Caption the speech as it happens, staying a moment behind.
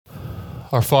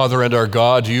Our Father and our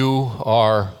God, you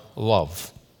are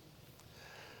love.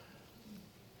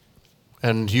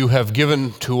 And you have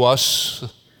given to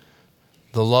us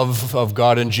the love of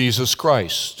God in Jesus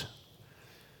Christ.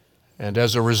 And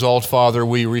as a result, Father,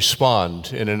 we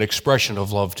respond in an expression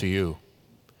of love to you.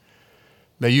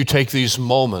 May you take these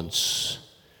moments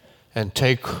and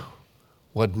take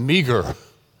what meager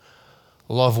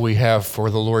love we have for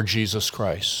the Lord Jesus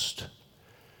Christ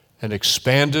and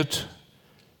expand it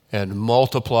and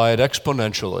multiply it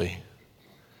exponentially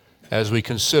as we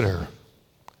consider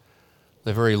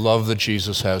the very love that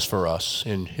Jesus has for us.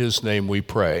 In his name we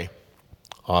pray.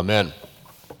 Amen.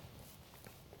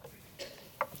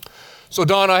 So,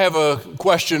 Don, I have a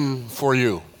question for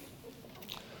you.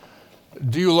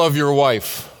 Do you love your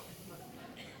wife?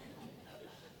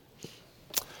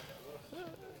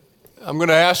 I'm going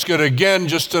to ask it again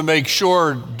just to make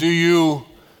sure. Do you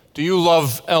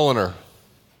love Eleanor?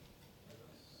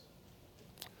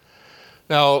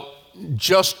 Now,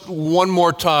 just one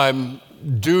more time,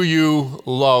 do you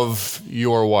love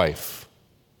your wife?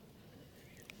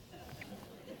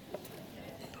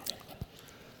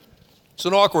 It's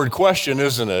an awkward question,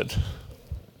 isn't it?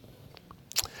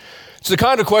 It's the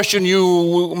kind of question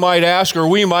you might ask, or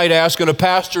we might ask, in a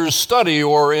pastor's study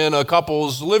or in a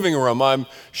couple's living room. I'm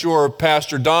sure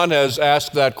Pastor Don has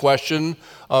asked that question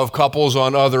of couples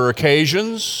on other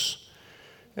occasions.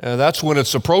 That's when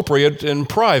it's appropriate in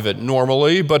private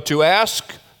normally, but to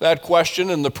ask that question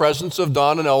in the presence of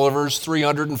Don and Oliver's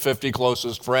 350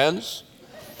 closest friends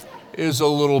is a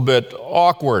little bit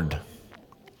awkward.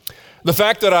 The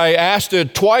fact that I asked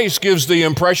it twice gives the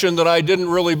impression that I didn't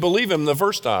really believe him the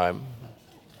first time.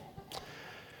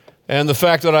 And the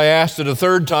fact that I asked it a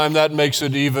third time, that makes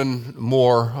it even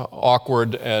more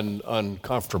awkward and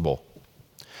uncomfortable.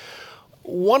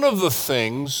 One of the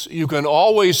things you can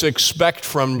always expect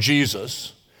from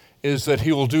Jesus is that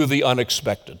he will do the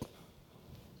unexpected.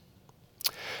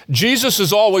 Jesus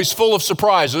is always full of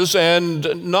surprises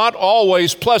and not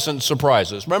always pleasant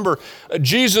surprises. Remember,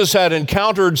 Jesus had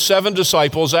encountered 7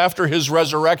 disciples after his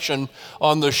resurrection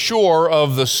on the shore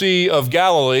of the Sea of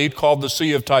Galilee, called the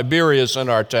Sea of Tiberias in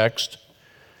our text.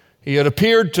 He had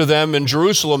appeared to them in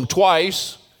Jerusalem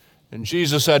twice, and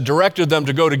Jesus had directed them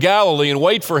to go to Galilee and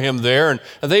wait for him there. And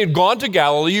they had gone to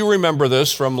Galilee. You remember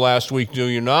this from last week, do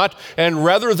you not? And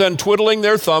rather than twiddling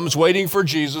their thumbs waiting for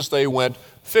Jesus, they went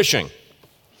fishing.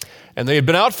 And they had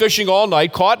been out fishing all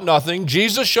night, caught nothing.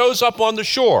 Jesus shows up on the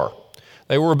shore.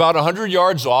 They were about 100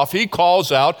 yards off. He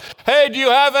calls out, "Hey, do you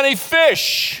have any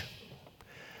fish?"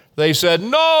 They said,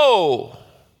 "No."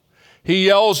 He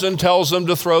yells and tells them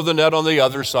to throw the net on the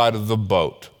other side of the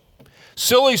boat.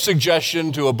 Silly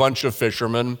suggestion to a bunch of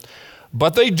fishermen,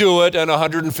 but they do it, and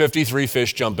 153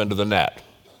 fish jump into the net.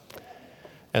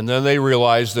 And then they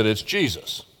realize that it's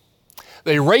Jesus.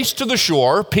 They race to the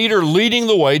shore, Peter leading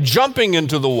the way, jumping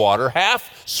into the water,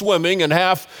 half swimming and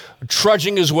half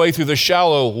trudging his way through the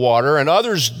shallow water, and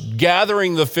others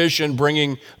gathering the fish and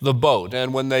bringing the boat.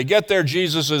 And when they get there,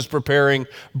 Jesus is preparing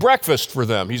breakfast for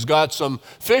them. He's got some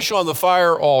fish on the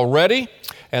fire already,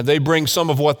 and they bring some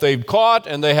of what they've caught,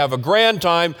 and they have a grand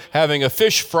time having a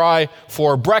fish fry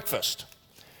for breakfast.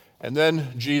 And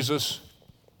then Jesus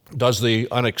does the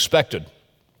unexpected.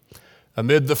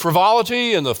 Amid the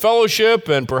frivolity and the fellowship,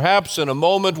 and perhaps in a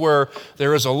moment where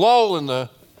there is a lull in the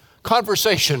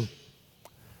conversation,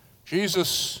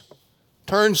 Jesus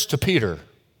turns to Peter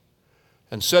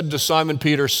and said to Simon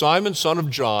Peter, "Simon, son of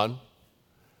John,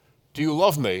 do you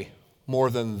love me more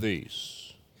than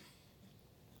these?"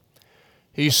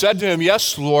 He said to him,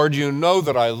 "Yes, Lord, you know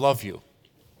that I love you."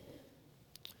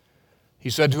 He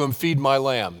said to him, "Feed my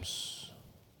lambs."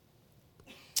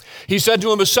 He said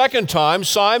to him a second time,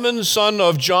 "Simon, son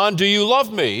of John, do you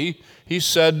love me?" He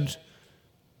said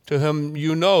to him,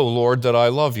 "You know, Lord, that I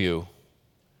love you."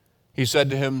 He said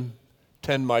to him,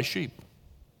 "Tend my sheep."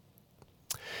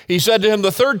 He said to him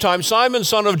the third time, "Simon,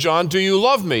 son of John, do you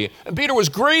love me?" And Peter was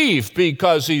grieved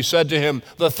because he said to him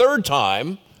the third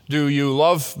time, "Do you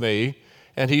love me?"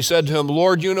 And he said to him,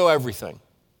 "Lord, you know everything.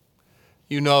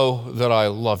 You know that I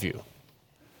love you."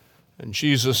 And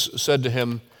Jesus said to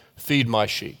him, "Feed my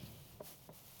sheep."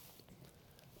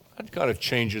 That kind of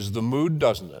changes the mood,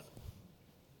 doesn't it?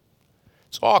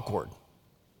 It's awkward.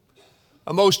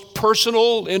 A most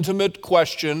personal, intimate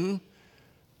question,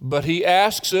 but he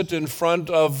asks it in front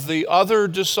of the other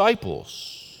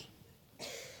disciples.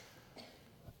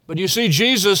 But you see,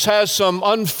 Jesus has some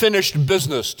unfinished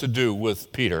business to do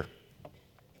with Peter,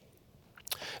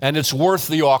 and it's worth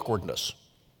the awkwardness.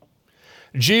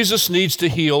 Jesus needs to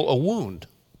heal a wound.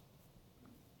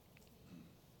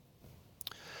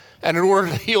 And in order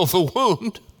to heal the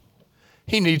wound,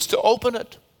 He needs to open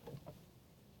it.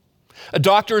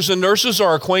 Doctors and nurses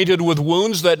are acquainted with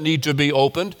wounds that need to be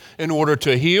opened in order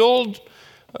to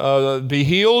be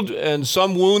healed, and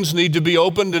some wounds need to be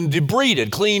opened and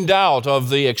debrided, cleaned out of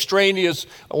the extraneous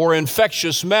or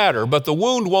infectious matter, but the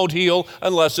wound won't heal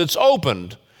unless it's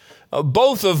opened.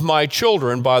 Both of my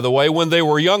children, by the way, when they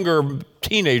were younger,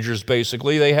 teenagers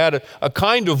basically, they had a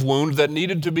kind of wound that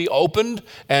needed to be opened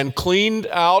and cleaned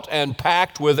out and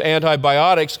packed with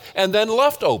antibiotics and then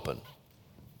left open.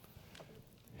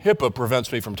 HIPAA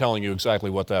prevents me from telling you exactly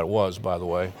what that was, by the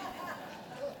way.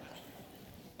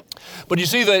 But you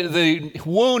see, the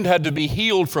wound had to be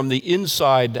healed from the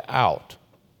inside out.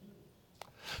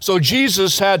 So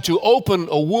Jesus had to open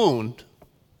a wound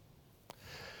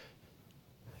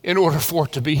in order for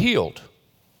it to be healed.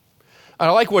 And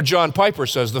I like what John Piper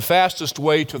says, the fastest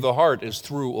way to the heart is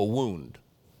through a wound.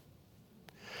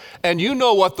 And you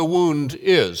know what the wound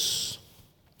is.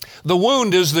 The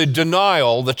wound is the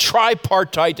denial, the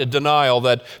tripartite denial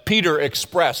that Peter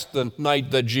expressed the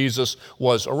night that Jesus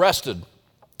was arrested.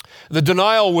 The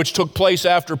denial which took place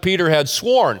after Peter had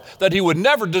sworn that he would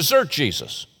never desert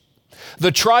Jesus.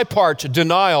 The tripart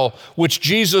denial which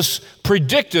Jesus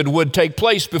predicted would take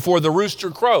place before the rooster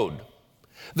crowed.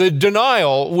 The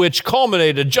denial which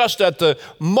culminated just at the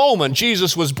moment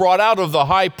Jesus was brought out of the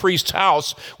high priest's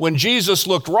house, when Jesus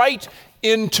looked right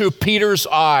into Peter's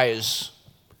eyes.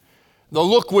 The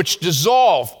look which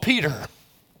dissolved Peter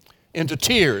into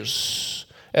tears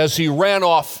as he ran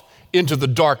off into the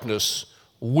darkness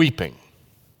weeping.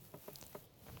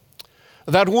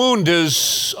 That wound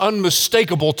is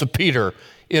unmistakable to Peter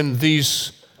in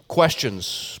these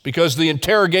questions, because the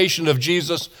interrogation of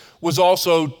Jesus was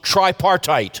also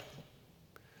tripartite.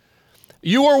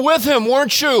 You were with him,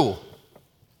 weren't you?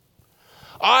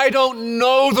 I don't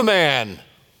know the man.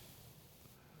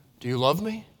 Do you love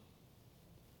me?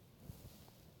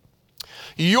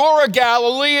 You're a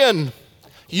Galilean.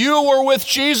 You were with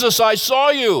Jesus. I saw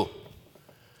you.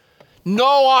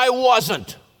 No, I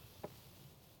wasn't.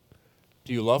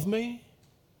 Do you love me?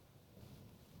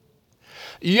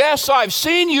 Yes, I've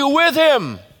seen you with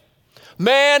him.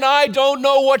 Man, I don't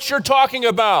know what you're talking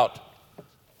about.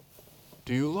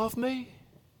 Do you love me?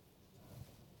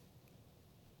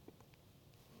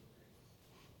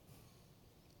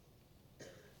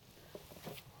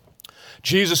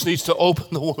 Jesus needs to open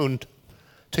the wound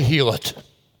to heal it,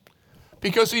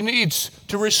 because he needs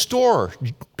to restore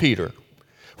Peter,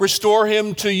 restore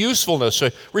him to usefulness,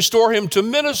 restore him to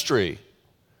ministry.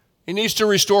 He needs to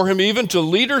restore him even to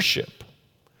leadership.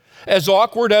 As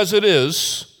awkward as it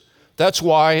is, that's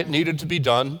why it needed to be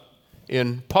done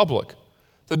in public.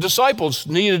 The disciples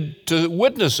needed to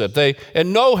witness it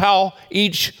and know how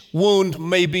each wound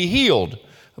may be healed,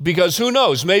 because who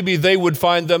knows, maybe they would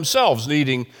find themselves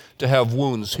needing to have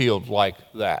wounds healed like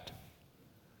that.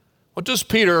 What does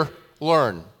Peter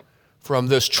learn from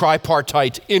this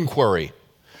tripartite inquiry?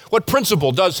 What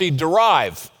principle does he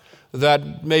derive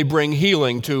that may bring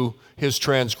healing to his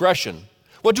transgression?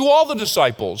 What do all the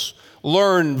disciples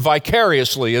learn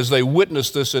vicariously as they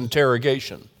witness this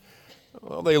interrogation?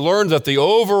 Well, they learn that the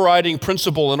overriding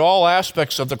principle in all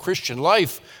aspects of the Christian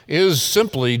life is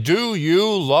simply, do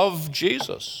you love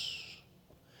Jesus?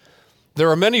 There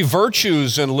are many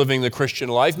virtues in living the Christian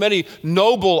life, many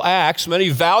noble acts, many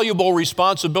valuable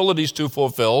responsibilities to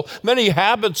fulfill, many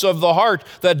habits of the heart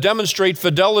that demonstrate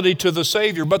fidelity to the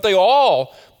Savior, but they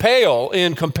all pale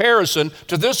in comparison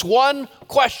to this one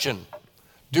question: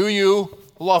 do you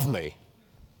love me?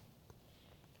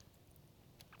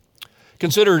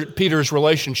 Consider Peter's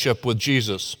relationship with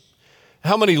Jesus.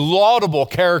 How many laudable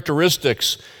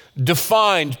characteristics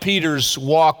defined Peter's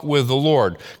walk with the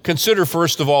Lord. Consider,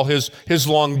 first of all, his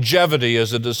longevity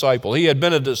as a disciple. He had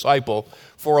been a disciple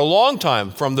for a long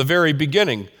time from the very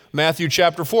beginning. Matthew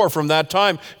chapter 4, from that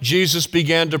time, Jesus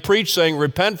began to preach, saying,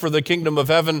 "Repent, for the kingdom of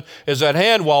heaven is at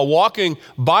hand." While walking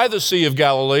by the Sea of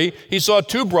Galilee, he saw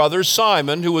two brothers,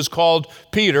 Simon, who was called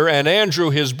Peter, and Andrew,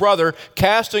 his brother,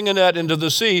 casting a net into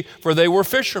the sea, for they were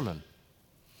fishermen.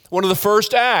 One of the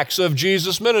first acts of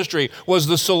Jesus' ministry was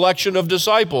the selection of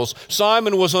disciples.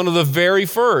 Simon was one of the very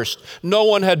first. No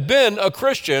one had been a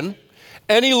Christian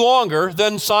any longer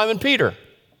than Simon Peter.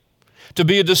 To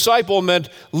be a disciple meant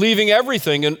leaving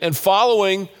everything and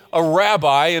following a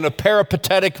rabbi in a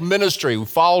peripatetic ministry. We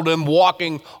followed him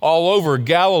walking all over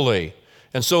Galilee.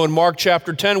 And so in Mark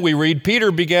chapter 10, we read,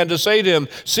 Peter began to say to him,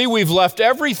 "See, we've left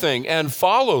everything and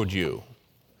followed you."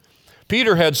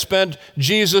 Peter had spent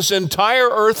Jesus' entire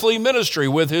earthly ministry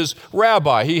with his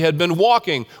rabbi. He had been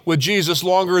walking with Jesus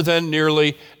longer than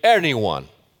nearly anyone.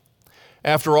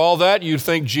 After all that, you'd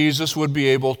think Jesus would be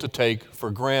able to take for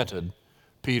granted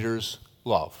Peter's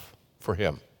love for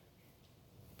him.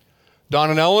 Don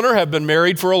and Eleanor have been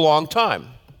married for a long time.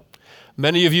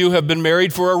 Many of you have been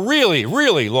married for a really,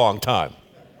 really long time.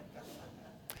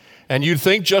 And you'd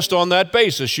think just on that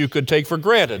basis you could take for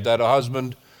granted that a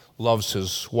husband loves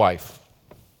his wife.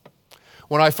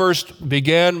 When I first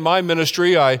began my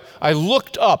ministry, I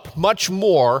looked up much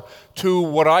more to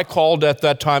what I called at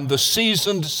that time the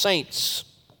seasoned saints,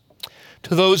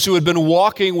 to those who had been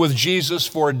walking with Jesus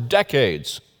for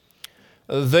decades.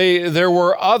 There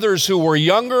were others who were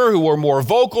younger, who were more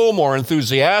vocal, more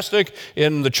enthusiastic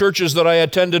in the churches that I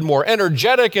attended, more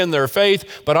energetic in their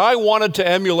faith, but I wanted to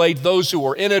emulate those who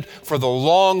were in it for the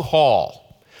long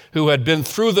haul, who had been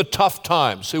through the tough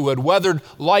times, who had weathered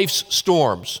life's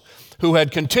storms, who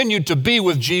had continued to be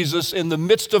with Jesus in the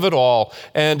midst of it all.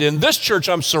 And in this church,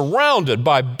 I'm surrounded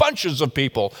by bunches of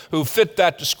people who fit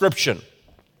that description.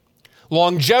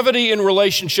 Longevity in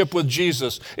relationship with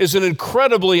Jesus is an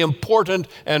incredibly important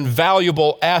and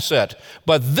valuable asset.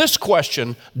 But this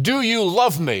question, do you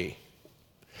love me,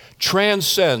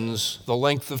 transcends the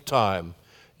length of time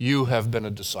you have been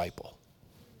a disciple.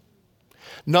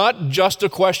 Not just a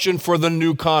question for the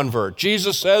new convert.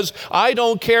 Jesus says, I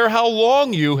don't care how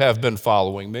long you have been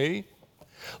following me.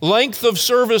 Length of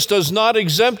service does not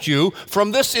exempt you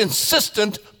from this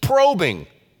insistent probing.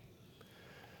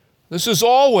 This is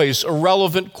always a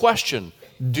relevant question.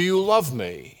 Do you love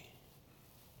me?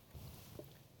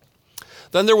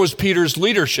 Then there was Peter's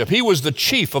leadership. He was the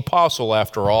chief apostle,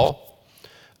 after all.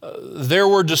 There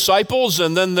were disciples,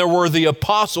 and then there were the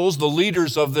apostles, the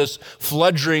leaders of this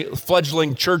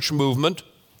fledgling church movement.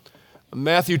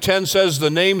 Matthew 10 says the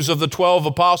names of the 12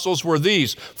 apostles were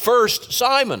these. First,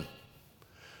 Simon,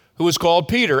 who was called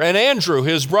Peter, and Andrew,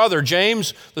 his brother,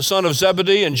 James, the son of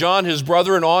Zebedee, and John, his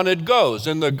brother, and on it goes.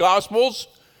 In the Gospels,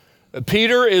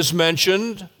 Peter is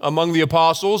mentioned among the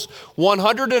apostles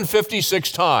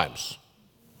 156 times.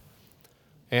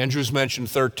 Andrew's mentioned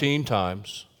 13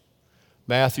 times.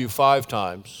 Matthew 5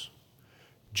 times.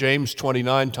 James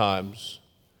 29 times.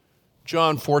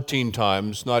 John 14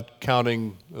 times, not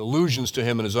counting allusions to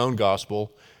him in his own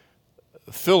gospel.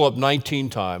 Philip 19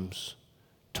 times.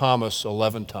 Thomas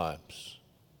 11 times.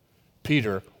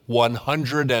 Peter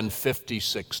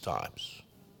 156 times.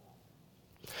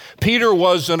 Peter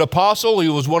was an apostle. He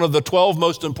was one of the 12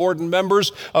 most important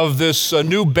members of this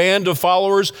new band of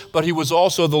followers, but he was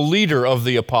also the leader of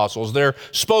the apostles, their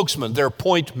spokesman, their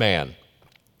point man.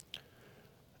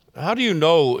 How do you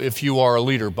know if you are a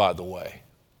leader, by the way?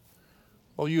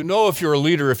 Well, you know if you're a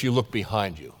leader if you look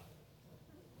behind you.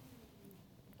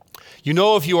 You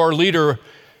know if you are a leader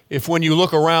if when you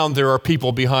look around, there are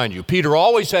people behind you. Peter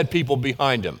always had people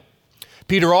behind him.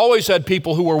 Peter always had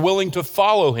people who were willing to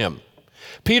follow him.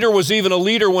 Peter was even a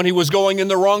leader when he was going in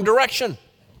the wrong direction.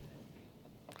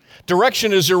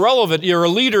 Direction is irrelevant. You're a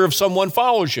leader if someone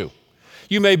follows you.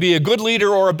 You may be a good leader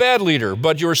or a bad leader,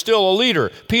 but you're still a leader.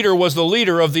 Peter was the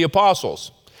leader of the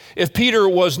apostles. If Peter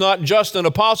was not just an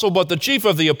apostle, but the chief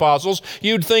of the apostles,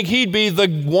 you'd think he'd be the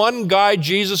one guy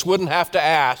Jesus wouldn't have to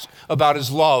ask about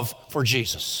his love for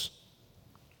Jesus.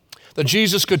 That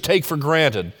Jesus could take for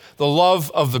granted the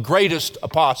love of the greatest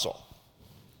apostle.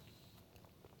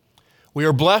 We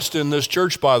are blessed in this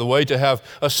church, by the way, to have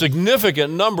a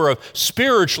significant number of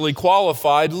spiritually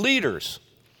qualified leaders.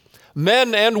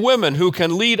 Men and women who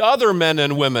can lead other men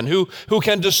and women, who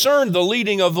can discern the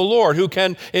leading of the Lord, who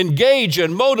can engage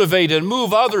and motivate and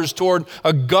move others toward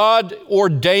a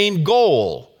God-ordained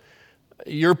goal.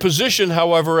 Your position,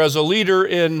 however, as a leader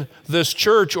in this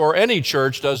church or any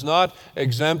church does not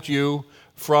exempt you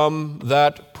from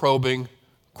that probing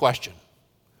question.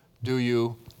 Do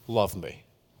you love me?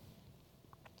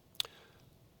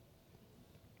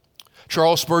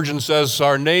 Charles Spurgeon says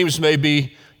our names may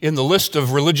be in the list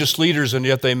of religious leaders, and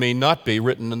yet they may not be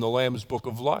written in the Lamb's Book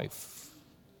of Life.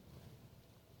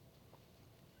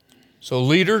 So,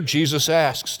 leader, Jesus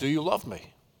asks, do you love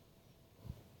me?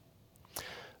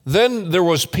 Then there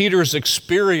was Peter's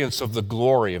experience of the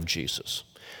glory of Jesus.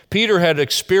 Peter had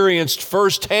experienced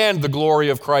firsthand the glory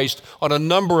of Christ on a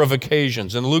number of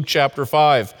occasions. In Luke chapter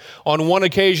 5, on one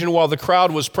occasion while the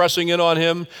crowd was pressing in on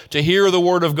him to hear the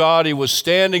word of God, he was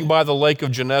standing by the lake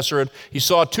of Gennesaret. He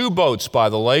saw two boats by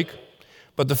the lake,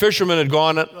 but the fishermen had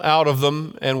gone out of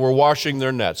them and were washing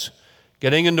their nets.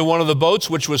 Getting into one of the boats,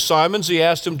 which was Simon's, he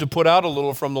asked him to put out a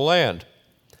little from the land.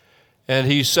 And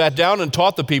he sat down and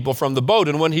taught the people from the boat.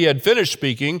 And when he had finished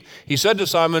speaking, he said to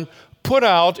Simon, "Put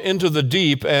out into the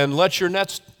deep and let your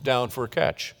nets down for a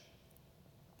catch."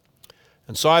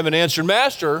 And Simon answered,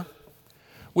 "Master,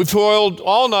 we've toiled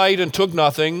all night and took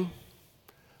nothing,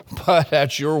 but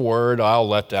at your word I'll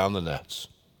let down the nets."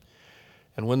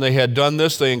 And when they had done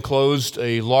this, they enclosed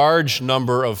a large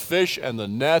number of fish, and the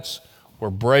nets were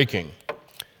breaking.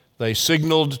 They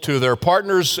signaled to their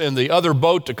partners in the other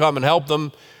boat to come and help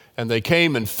them, and they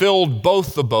came and filled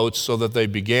both the boats so that they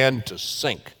began to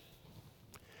sink.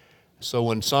 So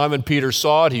when Simon Peter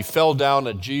saw it, he fell down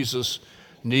at Jesus'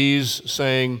 knees,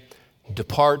 saying,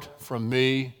 "Depart from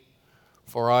me,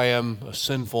 for I am a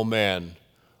sinful man,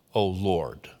 O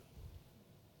Lord."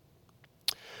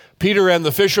 Peter and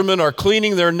the fishermen are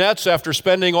cleaning their nets after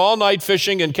spending all night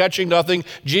fishing and catching nothing.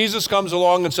 Jesus comes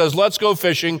along and says, "Let's go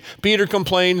fishing." Peter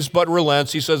complains but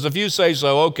relents. He says, "If you say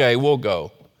so, okay, we'll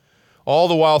go." All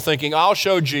the while thinking, I'll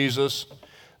show Jesus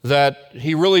that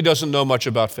he really doesn't know much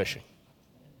about fishing.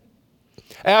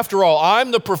 After all, I'm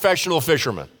the professional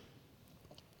fisherman.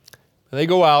 And they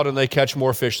go out and they catch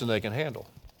more fish than they can handle.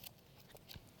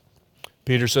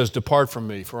 Peter says, "Depart from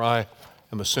me, for I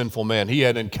am a sinful man." He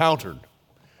had encountered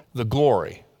the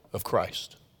glory of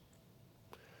Christ.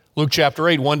 Luke chapter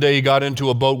 8, one day he got into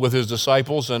a boat with his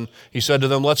disciples and he said to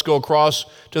them, "Let's go across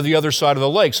to the other side of the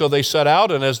lake." So they set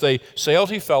out, and as they sailed,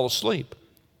 he fell asleep.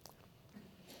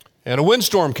 And a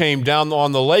windstorm came down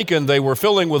on the lake, and they were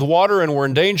filling with water and were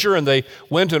in danger, and they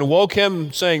went and woke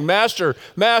him, saying, "Master,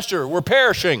 Master, we're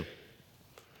perishing."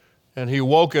 And he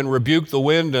woke and rebuked the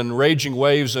wind and raging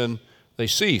waves, and they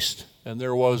ceased, and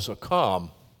there was a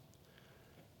calm.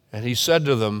 And he said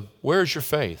to them, "Where's your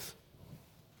faith?"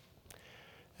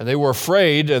 And they were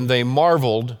afraid, and they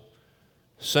marveled,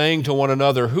 saying to one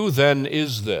another, "Who then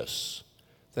is this,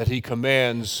 that he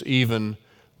commands even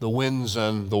the winds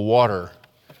and the water,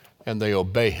 and they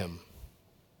obey him?"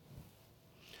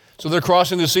 So they're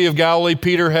crossing the Sea of Galilee.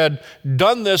 Peter had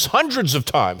done this hundreds of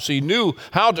times. He knew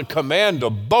how to command a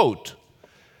boat.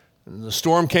 And the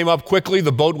storm came up quickly.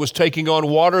 The boat was taking on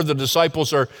water. The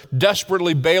disciples are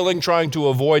desperately bailing, trying to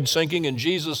avoid sinking, and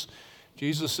Jesus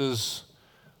is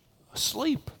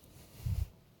asleep.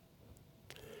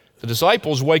 The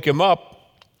disciples wake him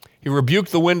up. He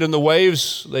rebuked the wind and the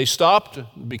waves. They stopped,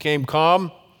 became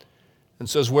calm, and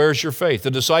says, "Where's your faith?"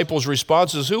 The disciples'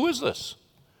 response is, "Who is this?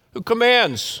 Who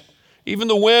commands even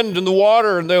the wind and the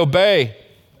water, and they obey?"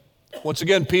 Once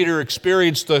again, Peter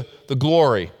experienced the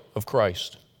glory of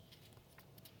Christ.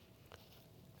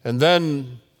 And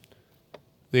then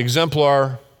the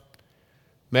exemplar,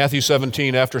 Matthew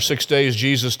 17, after 6 days,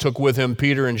 Jesus took with him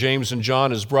Peter and James and John,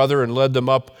 his brother, and led them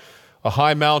up a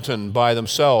high mountain by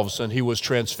themselves, and he was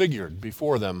transfigured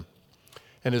before them.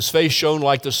 And his face shone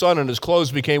like the sun, and his clothes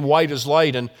became white as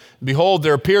light. And behold,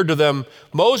 there appeared to them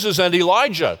Moses and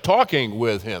Elijah talking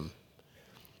with him.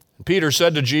 And Peter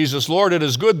said to Jesus, "Lord, it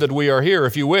is good that we are here.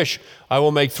 If you wish, I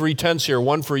will make 3 tents here,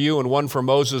 one for you and one for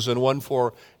Moses and one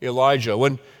for Elijah."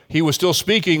 When he was still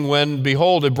speaking, when,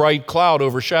 behold, a bright cloud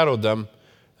overshadowed them,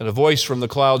 and a voice from the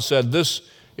cloud said, "This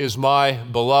is my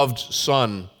beloved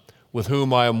Son, with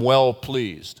whom I am well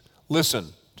pleased.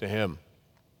 Listen to him."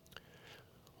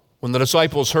 When the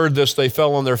disciples heard this, they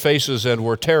fell on their faces and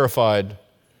were terrified.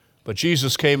 But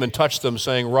Jesus came and touched them,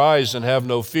 saying, "Rise and have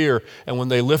no fear." And when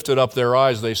they lifted up their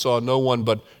eyes, they saw no one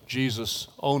but Jesus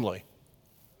only.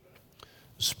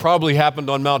 This probably happened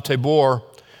on Mount Tabor.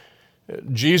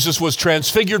 Jesus was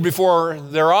transfigured before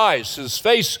their eyes. His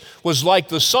face was like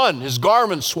the sun, his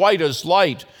garments white as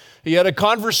light. He had a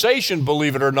conversation,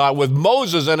 believe it or not, with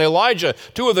Moses and Elijah,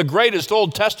 2 of the greatest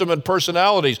Old Testament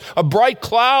personalities. A bright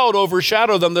cloud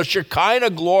overshadowed them. The Shekinah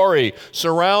glory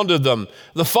surrounded them.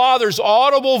 The Father's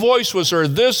audible voice was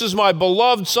heard, "This is my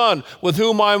beloved Son, with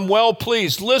whom I'm well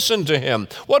pleased. Listen to him."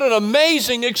 What an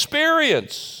amazing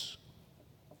experience.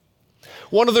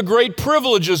 One of the great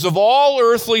privileges of all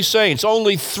earthly saints.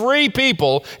 Only 3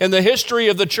 people in the history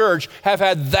of the church have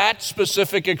had that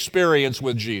specific experience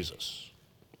with Jesus.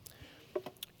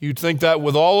 You'd think that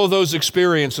with all of those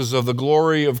experiences of the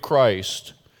glory of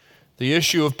Christ, the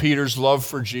issue of Peter's love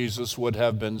for Jesus would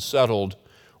have been settled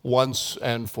once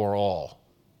and for all.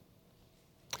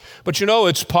 But you know,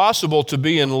 it's possible to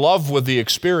be in love with the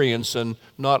experience and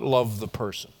not love the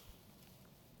person.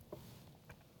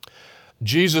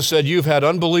 Jesus said, "You've had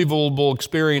unbelievable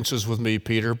experiences with me,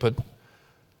 Peter, but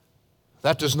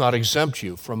that does not exempt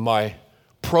you from my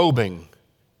probing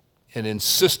and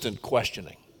insistent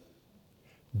questioning.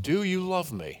 Do you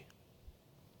love me?"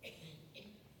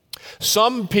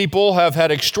 Some people have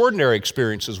had extraordinary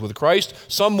experiences with Christ,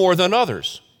 some more than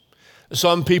others.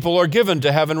 Some people are given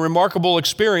to having remarkable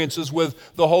experiences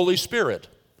with the Holy Spirit.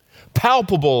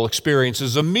 Palpable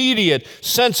experiences, immediate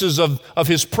senses of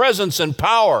his presence and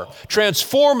power,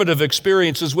 transformative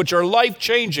experiences which are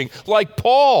life-changing, like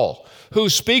Paul, who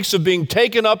speaks of being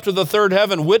taken up to the third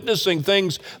heaven, witnessing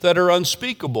things that are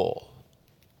unspeakable.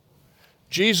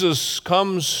 Jesus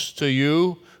comes to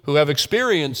you who have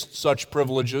experienced such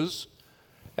privileges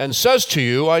and says to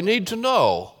you, I need to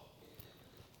know,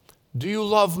 do you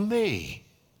love me?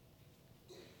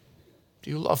 Do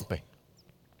you love me?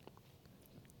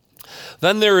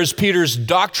 Then there is Peter's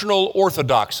doctrinal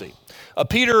orthodoxy.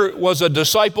 Peter was a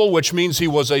disciple, which means he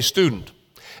was a student.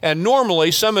 And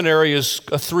normally, seminary is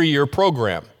a 3-year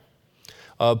program.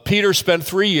 Peter spent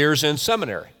 3 years in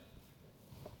seminary,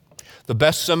 the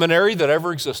best seminary that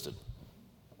ever existed.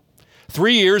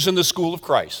 3 years in the school of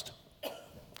Christ.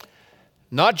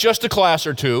 Not just a class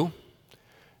or two.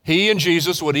 He and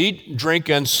Jesus would eat, drink,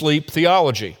 and sleep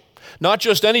theology. Not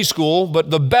just any school, but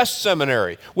the best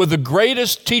seminary with the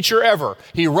greatest teacher ever.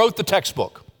 He wrote the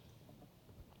textbook.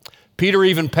 Peter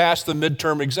even passed the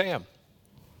midterm exam.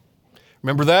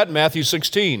 Remember that in Matthew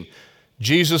 16.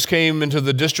 Jesus came into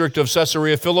the district of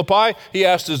Caesarea Philippi. He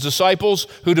asked his disciples,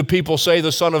 who do people say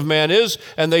the Son of Man is?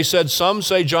 And they said, some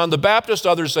say John the Baptist,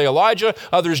 others say Elijah,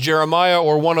 others Jeremiah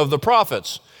or one of the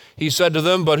prophets. He said to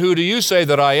them, but who do you say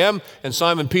that I am? And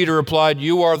Simon Peter replied,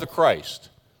 you are the Christ,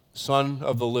 Son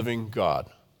of the living God.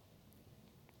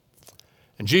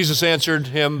 And Jesus answered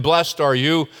him, blessed are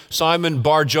you, Simon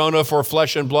Bar-Jonah, for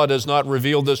flesh and blood has not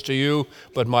revealed this to you,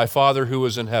 but my Father who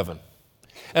is in heaven.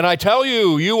 And I tell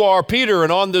you, you are Peter,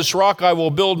 and on this rock I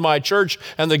will build my church,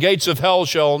 and the gates of hell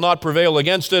shall not prevail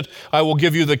against it. I will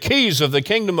give you the keys of the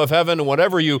kingdom of heaven, and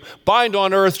whatever you bind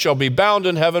on earth shall be bound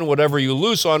in heaven. Whatever you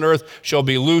loose on earth shall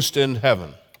be loosed in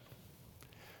heaven.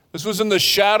 This was in the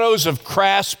shadows of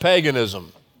crass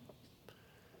paganism.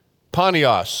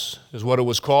 Panios is what it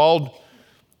was called.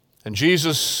 And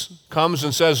Jesus comes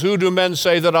and says, who do men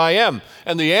say that I am?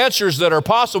 And the answers that are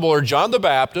possible are John the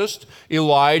Baptist,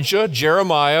 Elijah,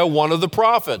 Jeremiah, one of the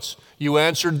prophets. You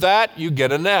answered that, you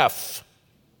get an F.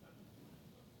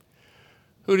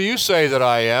 Who do you say that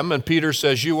I am? And Peter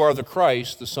says, you are the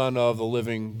Christ, the Son of the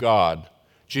living God.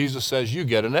 Jesus says, you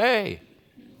get an A.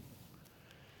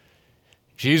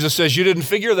 Jesus says, you didn't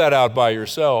figure that out by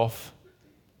yourself.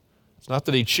 It's not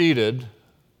that he cheated.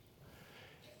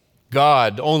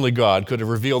 God, only God, could have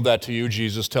revealed that to you,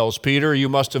 Jesus tells Peter. You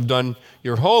must have done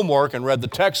your homework and read the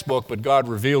textbook, but God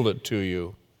revealed it to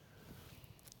you.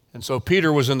 And so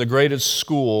Peter was in the greatest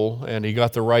school, and he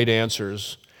got the right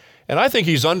answers. And I think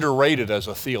he's underrated as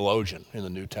a theologian in the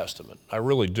New Testament. I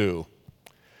really do.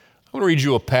 I'm going to read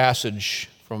you a passage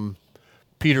from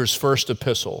Peter's first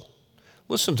epistle.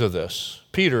 Listen to this.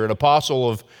 Peter, an apostle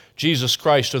of Jesus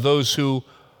Christ, to those who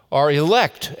are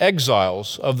elect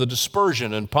exiles of the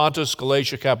dispersion in Pontus,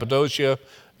 Galatia, Cappadocia,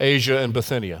 Asia, and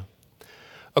Bithynia.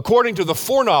 According to the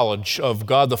foreknowledge of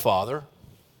God the Father,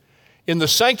 in the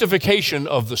sanctification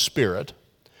of the Spirit,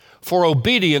 for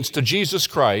obedience to Jesus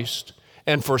Christ,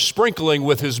 and for sprinkling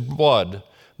with his blood,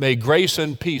 may grace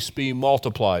and peace be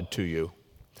multiplied to you.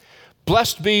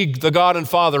 Blessed be the God and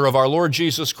Father of our Lord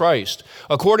Jesus Christ.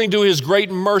 According to his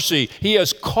great mercy, he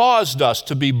has caused us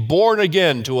to be born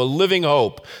again to a living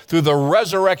hope through the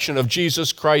resurrection of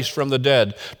Jesus Christ from the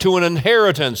dead, to an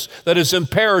inheritance that is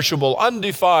imperishable,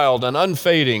 undefiled, and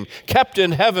unfading, kept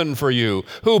in heaven for you,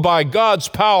 who by God's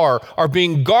power are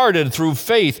being guarded through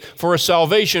faith for a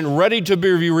salvation ready to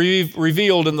be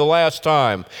revealed in the last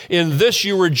time. In this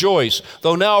you rejoice,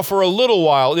 though now for a little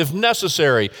while, if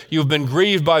necessary, you've been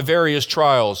grieved by various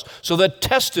trials, so that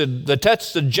the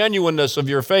tested genuineness of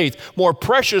your faith, more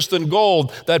precious than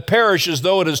gold that perishes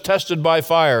though it is tested by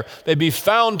fire, may be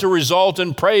found to result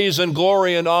in praise and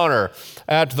glory and honor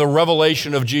at the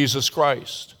revelation of Jesus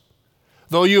Christ.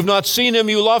 Though you have not seen him,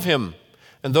 you love him.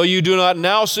 And though you do not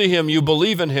now see him, you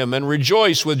believe in him and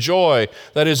rejoice with joy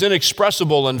that is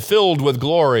inexpressible and filled with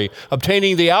glory,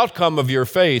 obtaining the outcome of your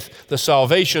faith, the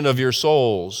salvation of your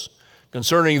souls.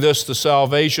 Concerning this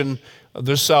salvation,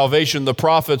 the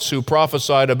prophets who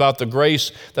prophesied about the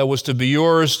grace that was to be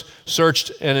yours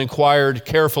searched and inquired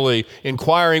carefully,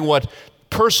 inquiring what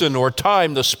person or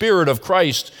time the Spirit of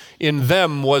Christ in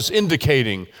them was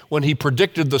indicating when he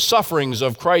predicted the sufferings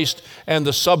of Christ and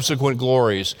the subsequent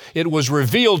glories. It was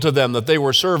revealed to them that they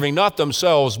were serving not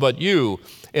themselves but you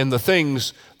in the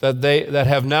things that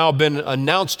have now been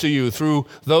announced to you through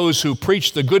those who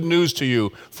preach the good news to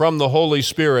you from the Holy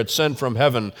Spirit sent from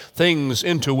heaven, things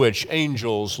into which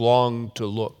angels long to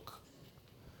look.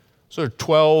 So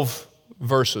 12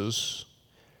 verses,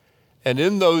 and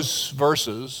in those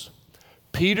verses,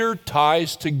 Peter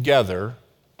ties together,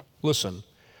 listen,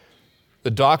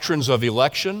 the doctrines of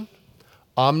election,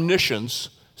 omniscience,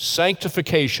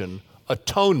 sanctification,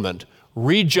 atonement,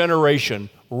 regeneration,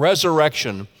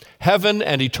 resurrection, heaven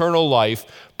and eternal life,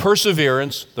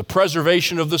 perseverance, the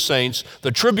preservation of the saints,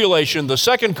 the tribulation, the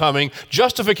second coming,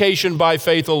 justification by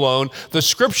faith alone, the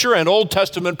Scripture and Old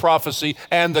Testament prophecy,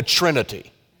 and the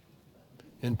Trinity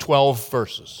in 12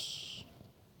 verses.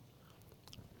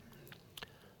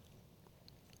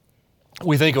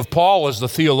 We think of Paul as the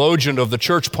theologian of the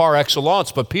church par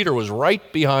excellence, but Peter was right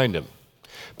behind him.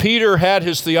 Peter had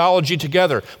his theology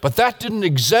together, but that didn't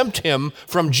exempt him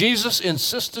from Jesus'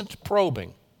 insistent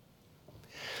probing.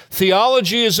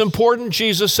 Theology is important,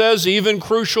 Jesus says, even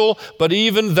crucial, but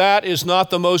even that is not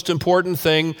the most important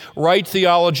thing. Right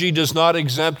theology does not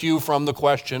exempt you from the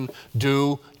question,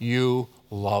 do you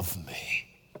love me?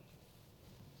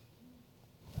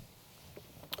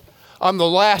 I'm the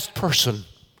last person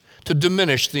to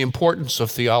diminish the importance of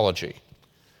theology.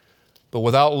 But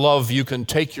without love, you can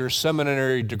take your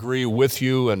seminary degree with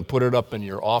you and put it up in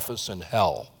your office in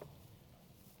hell.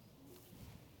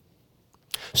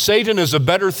 Satan is a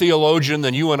better theologian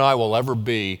than you and I will ever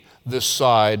be this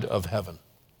side of heaven.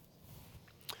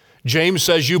 James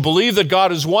says, you believe that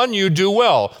God is one, you do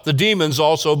well. The demons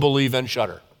also believe and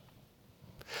shudder.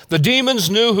 The demons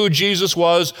knew who Jesus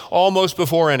was almost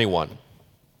before anyone.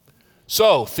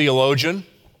 So, theologian,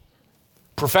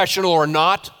 professional or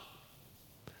not,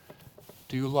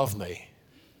 do you love me?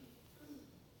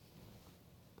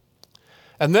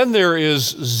 And then there is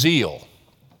zeal.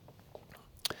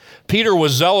 Peter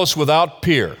was zealous without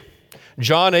peer.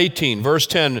 John 18, verse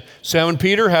 10, Simon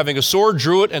Peter, having a sword,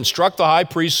 drew it and struck the high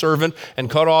priest's servant and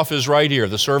cut off his right ear.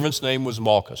 The servant's name was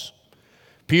Malchus.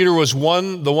 Peter was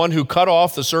the one who cut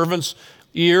off the servant's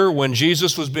ear when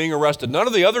Jesus was being arrested. None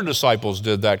of the other disciples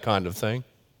did that kind of thing.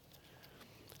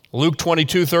 Luke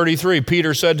 22:33,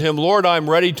 Peter said to him, Lord, I'm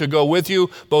ready to go with you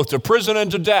both to prison and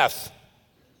to death.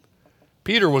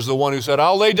 Peter was the one who said,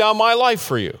 I'll lay down my life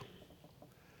for you.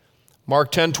 Mark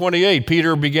 10:28,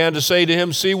 Peter began to say to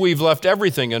him, see, we've left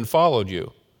everything and followed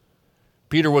you.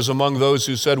 Peter was among those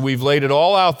who said, we've laid it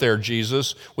all out there,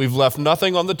 Jesus. We've left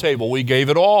nothing on the table. We gave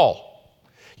it all.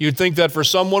 You'd think that for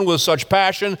someone with such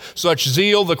passion, such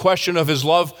zeal, the question of his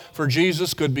love for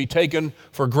Jesus could be taken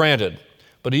for granted.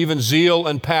 But even zeal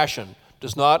and passion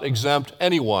does not exempt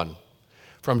anyone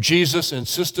from Jesus'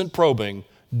 insistent probing,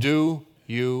 do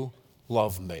you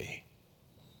love me?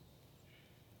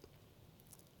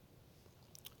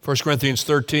 1 Corinthians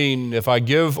 13, if I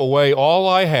give away all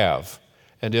I have,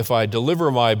 and if I deliver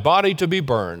my body to be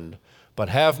burned, but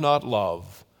have not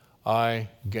love, I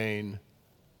gain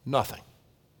nothing.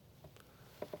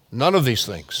 None of these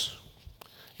things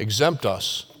exempt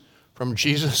us from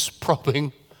Jesus'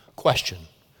 probing question,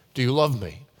 do you love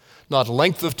me? Not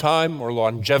length of time or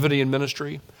longevity in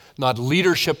ministry, not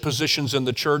leadership positions in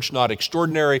the church, not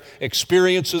extraordinary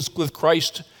experiences with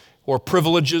Christ or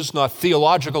privileges, not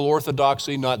theological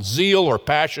orthodoxy, not zeal or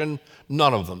passion,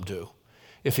 none of them do.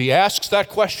 If he asks that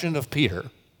question of Peter,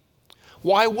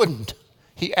 why wouldn't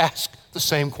he ask the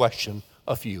same question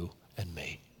of you and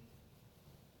me?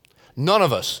 None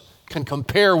of us can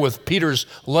compare with Peter's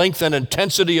length and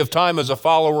intensity of time as a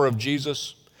follower of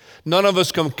Jesus. None of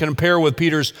us can compare with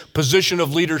Peter's position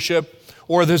of leadership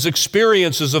or with his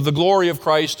experiences of the glory of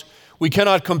Christ. We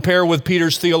cannot compare with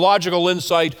Peter's theological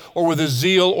insight or with his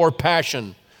zeal or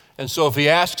passion. And so if he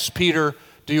asks Peter,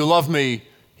 do you love me?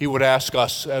 He would ask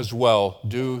us as well,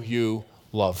 do you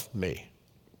love me?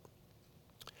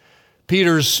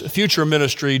 Peter's future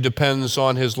ministry depends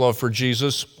on his love for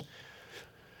Jesus.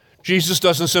 Jesus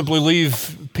doesn't simply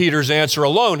leave Peter's answer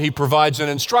alone. He provides an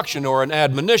instruction or an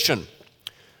admonition.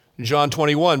 In John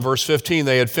 21, verse 15,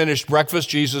 they had finished breakfast.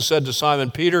 Jesus said to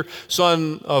Simon Peter,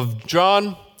 Simon,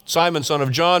 son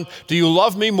of John, do you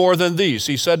love me more than these?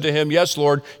 He said to him, yes,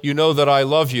 Lord, you know that I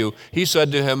love you. He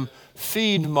said to him,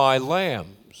 feed my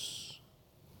lambs.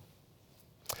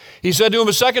 He said to him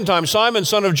a second time, Simon,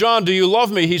 son of John, do you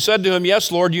love me? He said to him,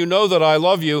 yes, Lord, you know that I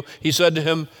love you. He said to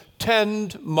him,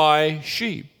 tend my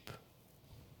sheep.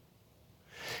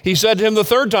 He said to him the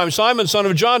third time, Simon, son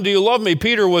of John, do you love me?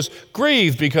 Peter was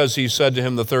grieved because he said to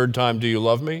him the third time, do you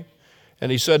love me?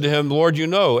 And he said to him, Lord, you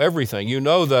know everything. You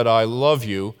know that I love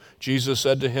you. Jesus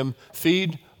said to him,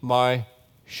 feed my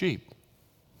sheep.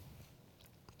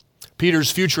 Peter's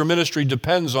future ministry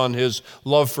depends on his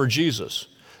love for Jesus.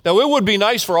 Now, it would be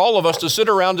nice for all of us to sit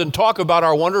around and talk about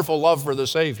our wonderful love for the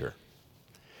Savior.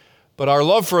 But our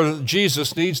love for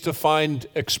Jesus needs to find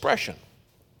expression.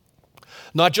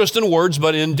 Not just in words,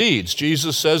 but in deeds.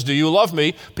 Jesus says, do you love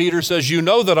me? Peter says, you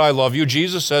know that I love you.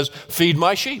 Jesus says, feed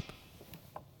my sheep.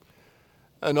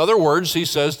 In other words, he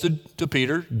says to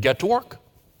Peter, get to work.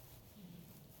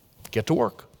 Get to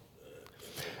work.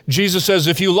 Jesus says,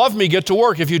 if you love me, get to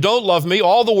work. If you don't love me,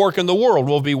 all the work in the world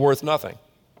will be worth nothing.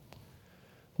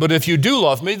 But if you do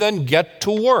love me, then get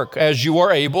to work as you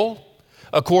are able,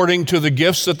 according to the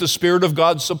gifts that the Spirit of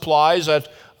God supplies at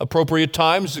appropriate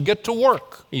times. Get to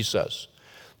work, he says.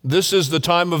 This is the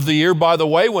time of the year, by the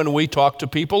way, when we talk to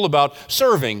people about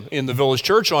serving in the village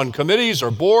church on committees or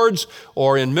boards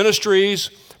or in ministries,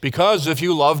 because if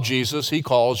you love Jesus, he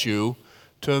calls you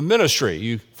to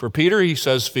ministry. For Peter, he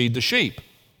says, feed the sheep.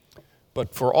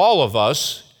 But for all of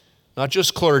us, not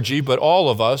just clergy, but all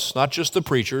of us, not just the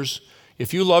preachers,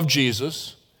 if you love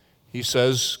Jesus, he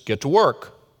says, get to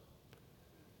work.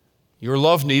 Your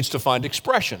love needs to find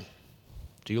expression.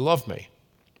 Do you love me?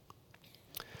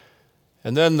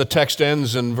 And then the text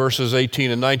ends in verses 18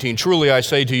 and 19. Truly I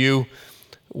say to you,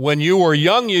 when you were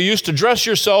young, you used to dress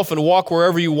yourself and walk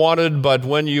wherever you wanted, but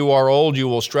when you are old, you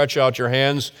will stretch out your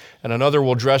hands, and another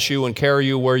will dress you and carry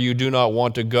you where you do not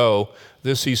want to go.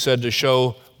 This he said to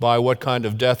show by what kind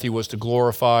of death he was to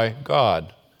glorify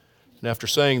God. And after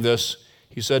saying this,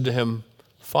 he said to him,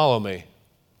 follow me.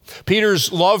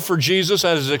 Peter's love for Jesus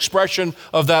and his expression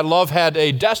of that love had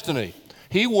a destiny.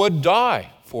 He would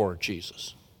die for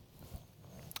Jesus.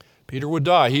 Peter would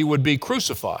die. He would be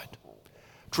crucified.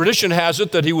 Tradition has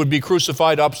it that he would be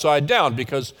crucified upside down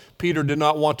because Peter did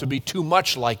not want to be too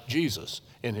much like Jesus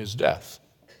in his death.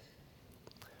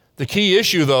 The key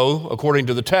issue, though, according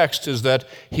to the text, is that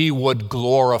he would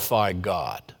glorify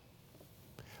God.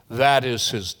 That is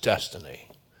his destiny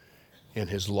in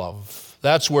his love.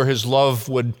 That's where his love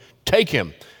would take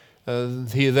him,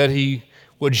 that he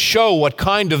would show what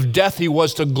kind of death he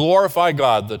was to glorify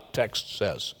God, the text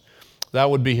says. That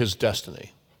would be his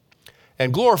destiny.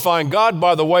 And glorifying God,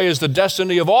 by the way, is the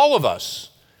destiny of all of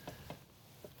us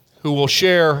who will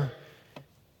share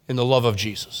in the love of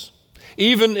Jesus.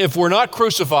 Even if we're not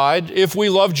crucified, if we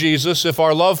love Jesus, if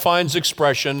our love finds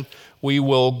expression, we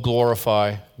will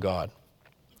glorify God.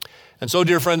 And so,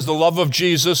 dear friends, the love of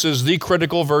Jesus is the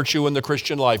critical virtue in the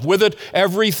Christian life. With it,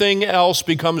 everything else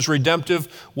becomes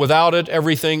redemptive. Without it,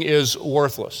 everything is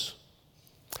worthless.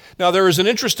 Now, there is an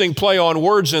interesting play on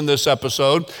words in this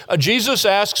episode. Jesus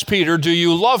asks Peter, do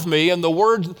you love me? And the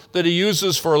word that he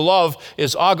uses for love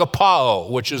is agapao,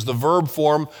 which is the verb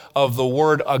form of the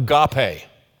word agape.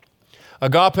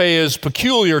 Agape is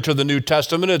peculiar to the New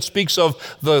Testament. It speaks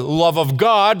of the love of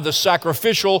God, the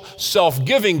sacrificial,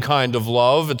 self-giving kind of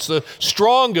love. It's the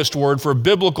strongest word for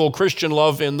biblical Christian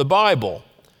love in the Bible.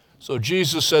 So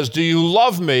Jesus says, do you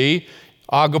love me?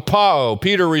 Agapao.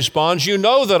 Peter responds, you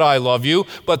know that I love you,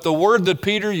 but the word that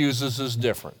Peter uses is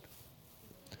different.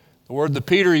 The word that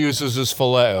Peter uses is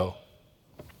phileo.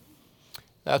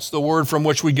 That's the word from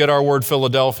which we get our word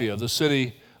Philadelphia, the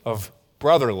city of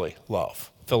brotherly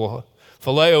love.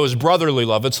 Phileo is brotherly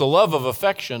love. It's the love of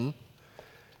affection.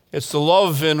 It's the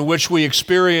love in which we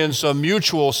experience a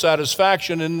mutual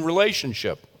satisfaction in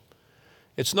relationship.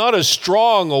 It's not as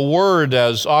strong a word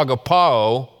as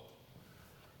agapao.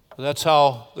 That's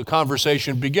how the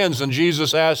conversation begins. And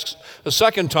Jesus asks a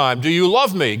second time, do you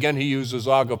love me? Again, he uses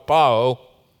agapao,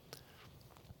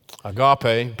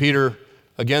 agape. Peter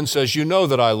again says, you know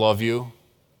that I love you.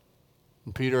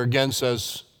 And Peter again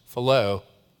says, phileo.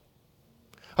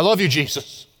 I love you,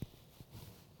 Jesus.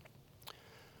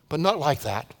 But not like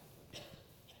that.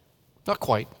 Not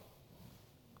quite.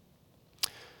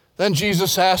 Then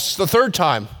Jesus asks the third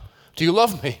time, do you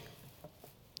love me?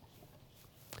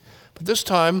 But this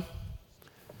time,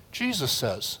 Jesus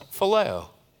says, phileo.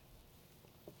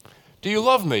 Do you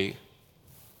love me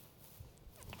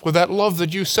with that love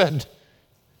that you said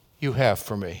you have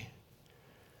for me?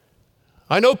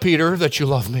 I know, Peter, that you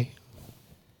love me.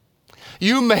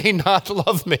 You may not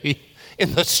love me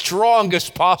in the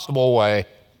strongest possible way,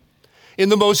 in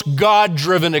the most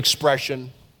God-driven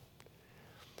expression.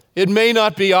 It may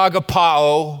not be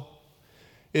agapao,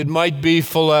 it might be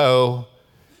phileo,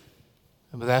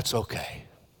 but that's okay.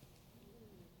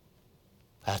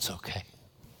 That's okay.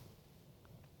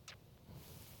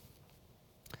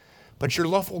 But your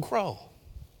love will grow,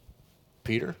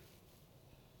 Peter.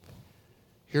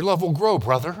 Your love will grow,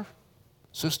 brother,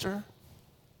 sister.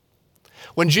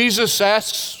 When Jesus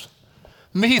asks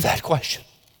me that question,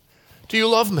 do you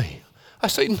love me? I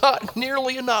say, not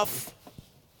nearly enough.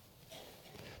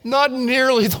 Not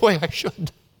nearly the way I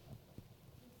should.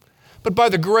 But by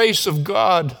the grace of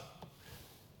God,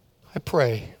 I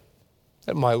pray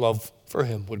that my love for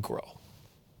him would grow.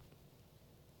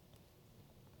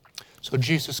 So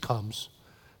Jesus comes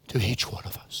to each one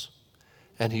of us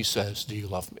and he says, do you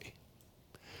love me?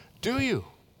 Do you?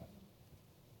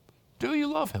 Do you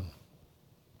love him?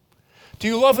 Do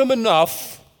you love him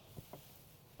enough?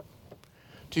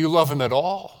 Do you love him at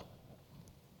all?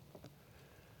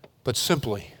 but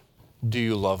simply, do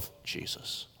you love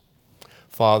Jesus?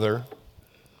 Father,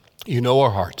 you know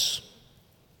our hearts.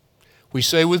 We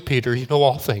say with Peter, you know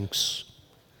all things.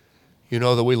 You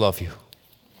know that we love you.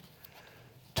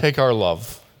 Take our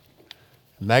love,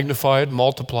 magnify it,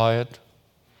 multiply it,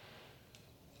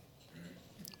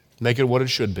 make it what it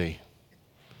should be,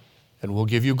 and we'll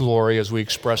give you glory as we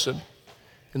express it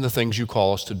in the things you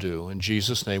call us to do. In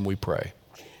Jesus' name we pray.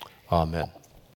 Amen.